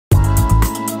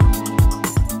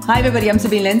Hi everybody, I'm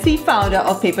Sabine Lenzi, founder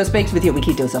of PaperSpecs with your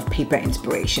weekly dose of paper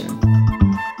inspiration.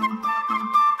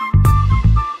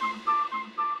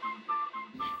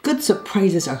 Good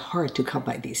surprises are hard to come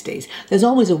by these days. There's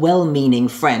always a well-meaning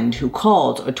friend who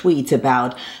calls or tweets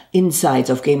about insights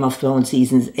of Game of Thrones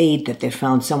Season 8 that they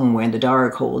found somewhere in the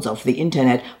dark holes of the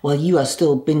internet while you are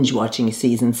still binge-watching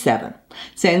Season 7.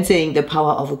 Sensing the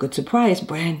power of a good surprise,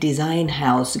 brand design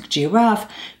house Giraff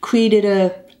created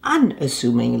a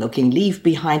unassuming looking leave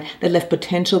behind that left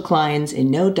potential clients in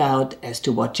no doubt as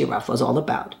to what Giraff was all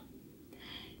about.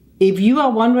 If you are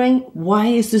wondering why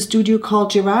is the studio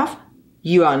called Giraff,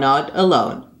 you are not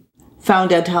alone.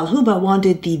 Founder Tal Huber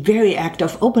wanted the very act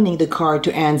of opening the card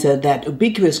to answer that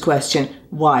ubiquitous question,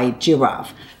 why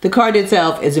Giraff? The card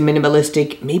itself is a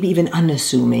minimalistic, maybe even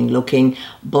unassuming looking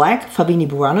black Favini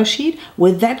Burano sheet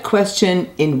with that question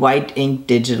in white ink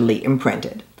digitally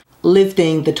imprinted.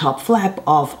 Lifting the top flap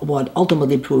of what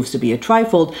ultimately proves to be a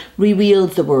trifold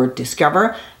reveals the word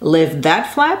discover. Lift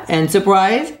that flap and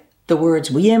surprise, the words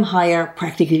 "we aim higher"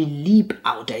 practically leap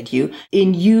out at you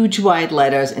in huge white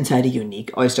letters inside a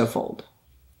unique oyster fold.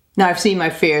 Now, I've seen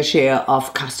my fair share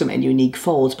of custom and unique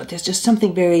folds, but there's just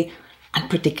something very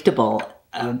unpredictable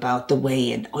about the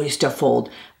way an oyster fold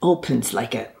opens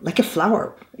like a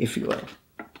flower, if you will.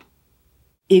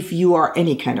 If you are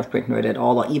any kind of print nerd at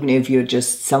all, or even if you're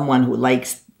just someone who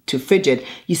likes to fidget,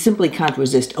 you simply can't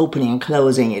resist opening and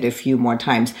closing it a few more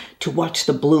times to watch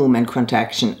the bloom and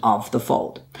contraction of the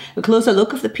fold. A closer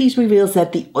look of the piece reveals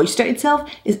that the oyster itself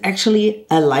is actually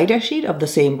a lighter sheet of the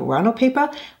same Burano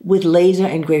paper with laser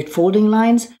engraved folding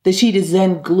lines. The sheet is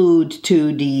then glued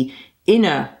to the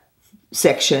inner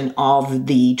section of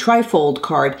the trifold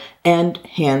card and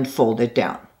hand folded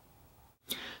down.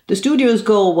 The studio's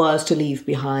goal was to leave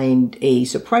behind a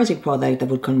surprising product that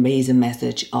would convey the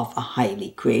message of a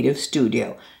highly creative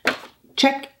studio.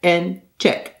 Check and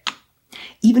check.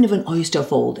 Even if an oyster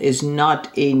fold is not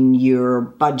in your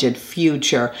budget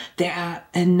future, there are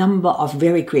a number of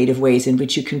very creative ways in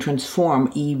which you can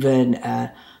transform even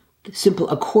a simple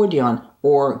accordion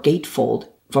or gatefold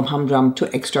from humdrum to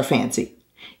extra fancy.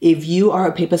 If you are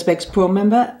a PaperSpecs Pro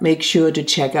member, make sure to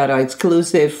check out our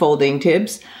exclusive folding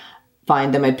tips.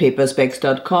 Find them at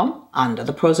paperspecs.com under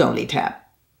the Pros Only tab.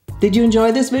 Did you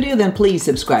enjoy this video? Then please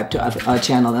subscribe to our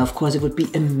channel. And of course, it would be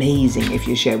amazing if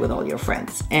you share with all your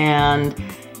friends. And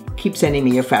keep sending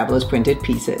me your fabulous printed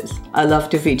pieces. I love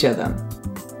to feature them.